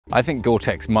I think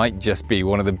Gore-Tex might just be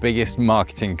one of the biggest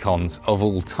marketing cons of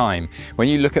all time. When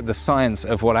you look at the science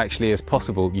of what actually is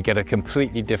possible, you get a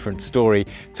completely different story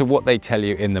to what they tell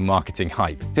you in the marketing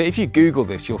hype. So if you Google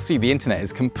this, you'll see the internet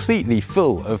is completely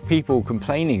full of people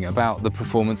complaining about the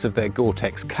performance of their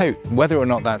Gore-Tex coat, whether or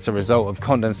not that's a result of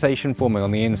condensation forming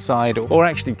on the inside or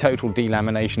actually total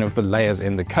delamination of the layers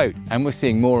in the coat. And we're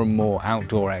seeing more and more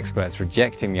outdoor experts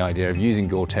rejecting the idea of using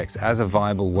Gore-Tex as a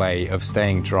viable way of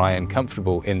staying dry and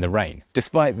comfortable in the rain.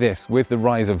 Despite this, with the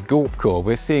rise of Gore,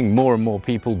 we're seeing more and more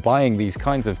people buying these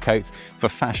kinds of coats for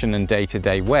fashion and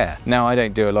day-to-day wear. Now, I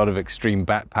don't do a lot of extreme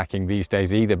backpacking these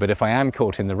days either, but if I am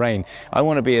caught in the rain, I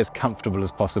want to be as comfortable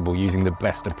as possible using the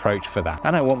best approach for that.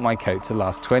 And I want my coat to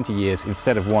last 20 years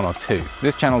instead of 1 or 2.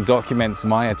 This channel documents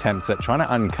my attempts at trying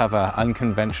to uncover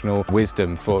unconventional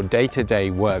wisdom for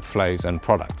day-to-day workflows and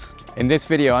products. In this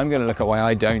video, I'm going to look at why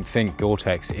I don't think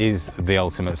Gore-Tex is the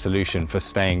ultimate solution for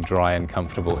staying dry and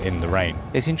comfortable in the rain.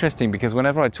 It's interesting because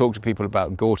whenever I talk to people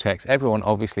about Gore-Tex, everyone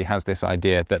obviously has this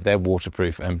idea that they're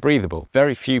waterproof and breathable.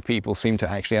 Very few people seem to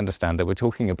actually understand that we're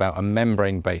talking about a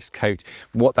membrane-based coat,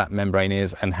 what that membrane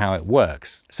is and how it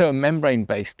works. So a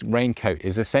membrane-based raincoat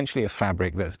is essentially a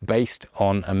fabric that's based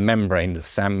on a membrane that's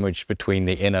sandwiched between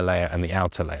the inner layer and the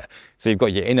outer layer. So you've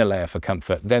got your inner layer for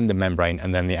comfort, then the membrane,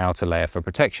 and then the outer layer for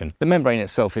protection. The membrane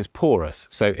itself is porous,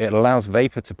 so it allows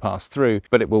vapor to pass through,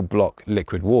 but it will block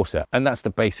liquid water. And that's the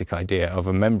basic idea of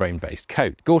a membrane-based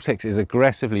coat. Gore-Tex is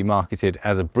aggressively marketed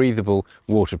as a breathable,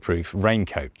 waterproof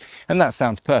raincoat. And that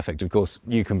sounds perfect. Of course,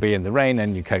 you can be in the rain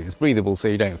and your coat is breathable, so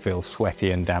you don't feel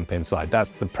sweaty and damp inside.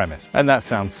 That's the premise. And that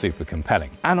sounds super compelling.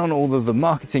 And on all of the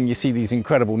marketing, you see these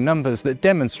incredible numbers that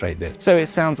demonstrate this. So it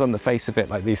sounds on the face of it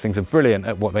like these things are brilliant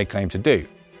at what they claim to do.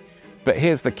 But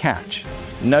here's the catch.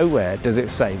 Nowhere does it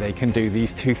say they can do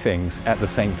these two things at the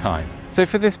same time. So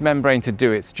for this membrane to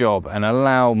do its job and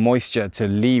allow moisture to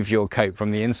leave your coat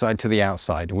from the inside to the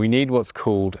outside, we need what's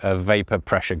called a vapor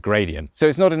pressure gradient. So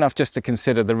it's not enough just to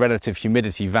consider the relative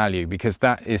humidity value because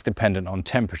that is dependent on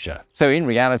temperature. So in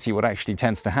reality, what actually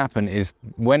tends to happen is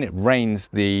when it rains,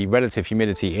 the relative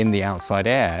humidity in the outside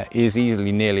air is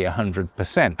easily nearly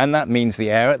 100%. And that means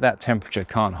the air at that temperature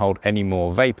can't hold any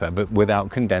more vapor, but without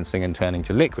condensing and turning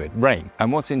to liquid, rain.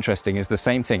 And what's interesting is the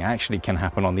same thing actually can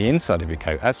happen on the inside of your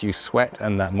coat. As you sweat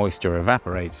and that moisture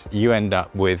evaporates, you end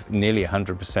up with nearly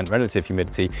 100% relative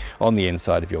humidity on the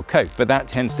inside of your coat. But that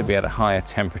tends to be at a higher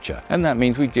temperature. And that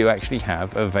means we do actually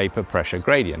have a vapor pressure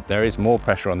gradient. There is more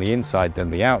pressure on the inside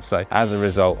than the outside as a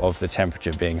result of the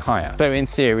temperature being higher. So in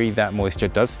theory, that moisture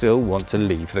does still want to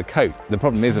leave the coat. The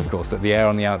problem is, of course, that the air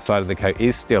on the outside of the coat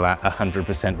is still at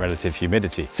 100% relative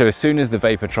humidity. So as soon as the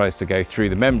vapor tries to go through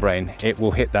the membrane, it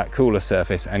will hit that cooler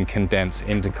surface and condense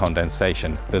into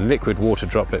condensation. The liquid water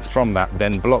droplets from that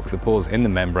then block the pores in the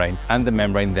membrane, and the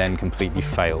membrane then completely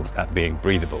fails at being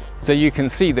breathable. So you can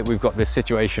see that we've got this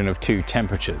situation of two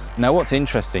temperatures. Now what's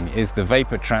interesting is the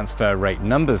vapor transfer rate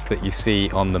numbers that you see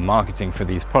on the marketing for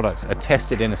these products are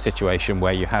tested in a situation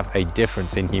where you have a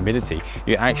difference in humidity.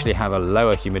 You actually have a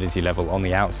lower humidity level on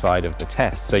the outside of the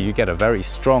test, so you get a very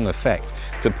strong effect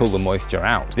to pull the moisture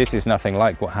out. This is nothing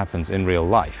like what happens in real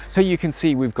life. So you can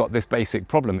see we've got this basic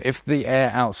problem. If the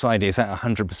air outside is at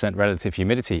 100% relative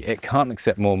humidity, it can't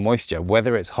accept more moisture,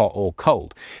 whether it's hot or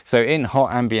cold. So in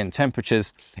hot ambient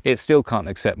temperatures, it still can't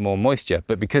accept more moisture,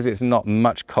 but because it's not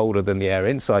much colder than the air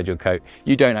inside your coat,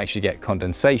 you don't actually get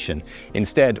condensation.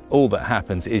 Instead, all that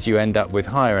happens is you end up with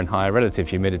higher and higher relative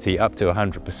humidity, up to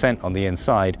 100% on the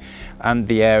inside, and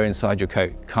the air inside your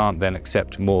coat can't then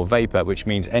accept more vapor, which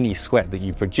means any sweat that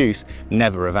you produce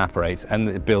never evaporates and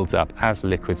it builds up as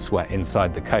liquid sweat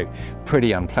inside the coat.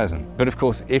 Pretty unpleasant. But of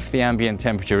course, if the ambient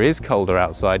temperature is colder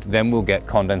outside, then we'll get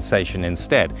condensation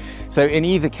instead. So in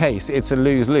either case, it's a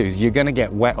lose-lose. You're going to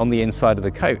get wet on the inside of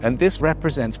the coat, and this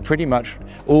represents pretty much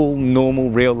all normal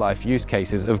real-life use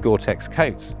cases of Gore-Tex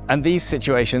coats. And these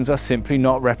situations are simply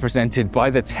not represented by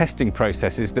the testing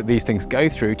processes that these things go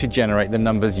through to generate the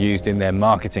numbers used in their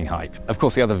marketing hype. Of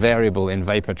course, the other variable in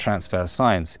vapor transfer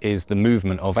science is the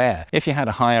movement of air. If you had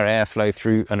a higher airflow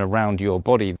through and around your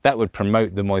body, that would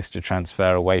promote the moisture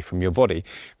transfer away from your body,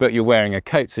 but you're wearing a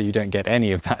coat, so you don't get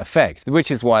any of that effect,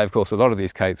 which is why, of course, a lot of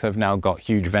these coats have now got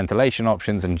huge ventilation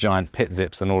options and giant pit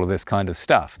zips and all of this kind of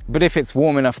stuff. But if it's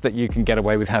warm enough that you can get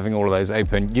away with having all of those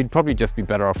open, you'd probably just be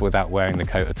better off without wearing the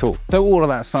coat at all. So all of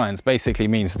that science basically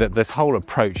means that this whole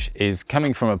approach is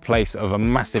coming from a place of a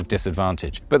massive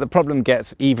disadvantage. But the problem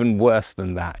gets even worse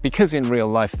than that. Because in real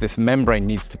life, this membrane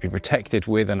needs to be protected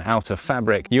with an outer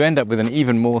fabric, you end up with an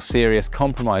even more serious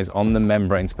compromise on the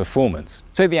membrane's performance.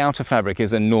 So the outer fabric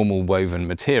is a normal woven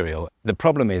material. The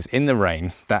problem problem is, in the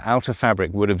rain, that outer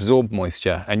fabric would absorb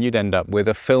moisture and you'd end up with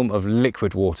a film of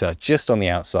liquid water just on the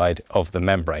outside of the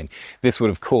membrane. This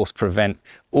would of course prevent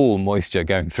all moisture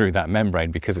going through that membrane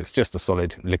because it's just a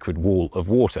solid liquid wall of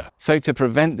water. So to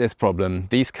prevent this problem,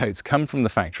 these coats come from the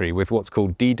factory with what's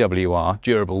called DWR,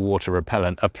 durable water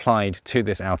repellent, applied to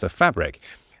this outer fabric.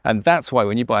 And that's why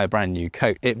when you buy a brand new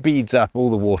coat, it beads up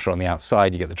all the water on the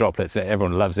outside, you get the droplets,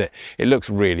 everyone loves it. It looks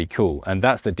really cool, and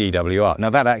that's the DWR. Now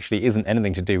that actually isn't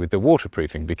anything to do with the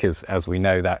waterproofing because, as we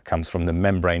know, that comes from the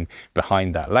membrane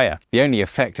behind that layer. The only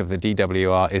effect of the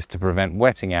DWR is to prevent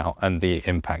wetting out and the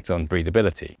impact on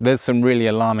breathability. There's some really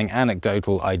alarming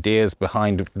anecdotal ideas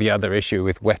behind the other issue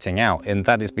with wetting out, and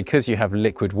that is because you have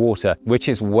liquid water, which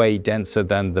is way denser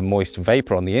than the moist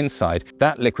vapor on the inside.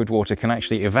 That liquid water can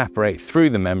actually evaporate through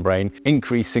the membrane,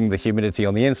 increasing the humidity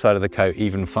on the inside of the coat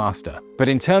even faster. But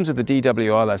in terms of the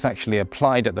DWR that's actually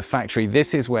applied at the factory,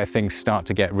 this is where things start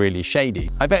to get really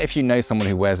shady. I bet if you know someone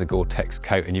who wears a Gore-Tex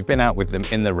coat and you've been out with them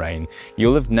in the rain,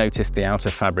 you'll have noticed the outer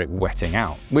fabric wetting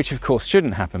out, which of course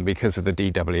shouldn't happen because of the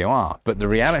DWR. But the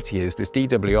reality is this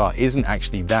DWR isn't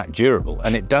actually that durable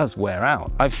and it does wear out.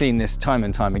 I've seen this time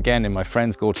and time again in my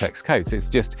friends' Gore-Tex coats.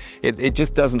 It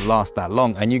just doesn't last that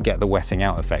long and you get the wetting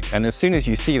out effect. And as soon as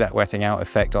you see that wetting out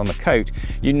effect on the coat,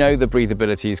 you know the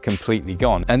breathability is completely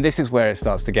gone. And this is where it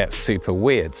starts to get super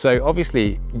weird. So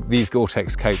obviously these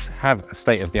Gore-Tex coats have a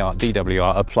state-of-the-art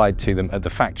DWR applied to them at the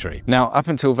factory. Now, up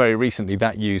until very recently,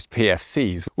 that used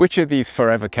PFCs, which are these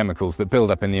forever chemicals that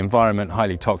build up in the environment,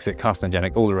 highly toxic,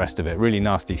 carcinogenic, all the rest of it, really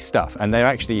nasty stuff. And they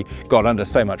actually got under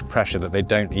so much pressure that they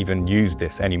don't even use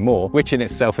this anymore, which in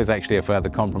itself is actually a further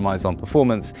compromise on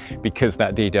performance because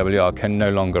that DWR can no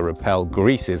longer repel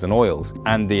greases and oils.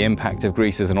 And the impact of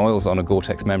greases and oils on a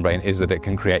Gore-Tex membrane is that it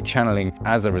can create channeling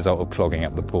as a result of clogging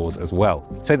up the pores as well.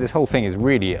 So this whole thing is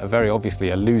really very obviously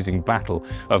a losing battle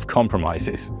of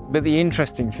compromises. But the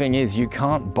interesting thing is you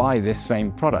can't buy this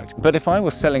same product. But if I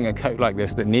was selling a coat like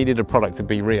this that needed a product to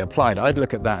be reapplied, I'd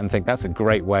look at that and think that's a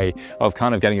great way of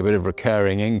kind of getting a bit of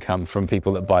recurring income from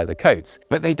people that buy the coats.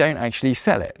 But they don't actually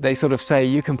sell it. They sort of say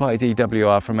you can buy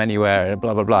DWR from anywhere,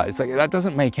 blah, blah, blah. It's like, that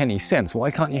doesn't make any sense. Why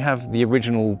can't you have the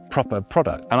original proper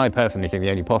product? And I personally think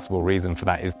the only possible reason for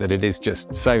that is that it is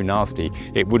just so nasty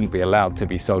it wouldn't be allowed to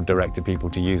be sold direct to people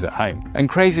to use at home. And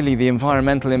crazily, the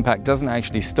environmental impact doesn't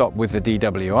actually stop with the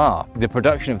DWR. The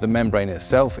production of the membrane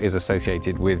itself is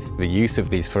associated with the use of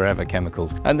these forever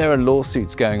chemicals, and there are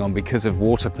lawsuits going on because of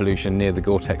water pollution near the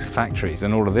Gore-Tex factories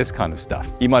and all of this kind of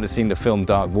stuff. You might have seen the film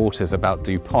Dark Waters about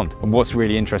DuPont, and what's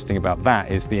really interesting about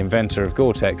that is the inventor of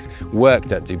Gore-Tex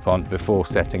worked at DuPont before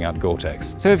setting up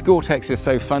Gore-Tex. So if Gore-Tex is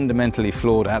so fundamentally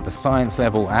flawed at the science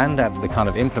level and at the kind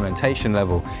of implementation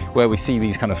level, where we see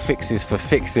these kind of fixes for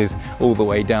fixes all the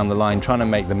way down the line trying to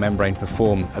make the membrane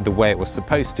perform the way it was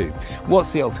supposed to,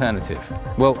 what's the alternative?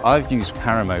 Well, I've used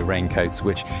Paramo raincoats,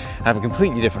 which have a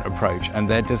completely different approach, and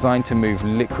they're designed to move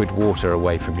liquid water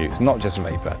away from you. It's not just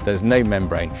vapor, there's no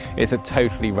membrane. It's a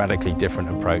totally radically different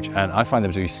approach, and I find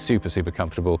them to be super, super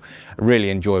comfortable, really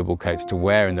enjoyable coats to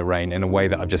wear in the rain in a way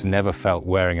that I've just never felt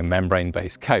wearing a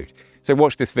membrane-based coat. So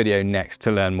watch this video next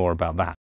to learn more about that.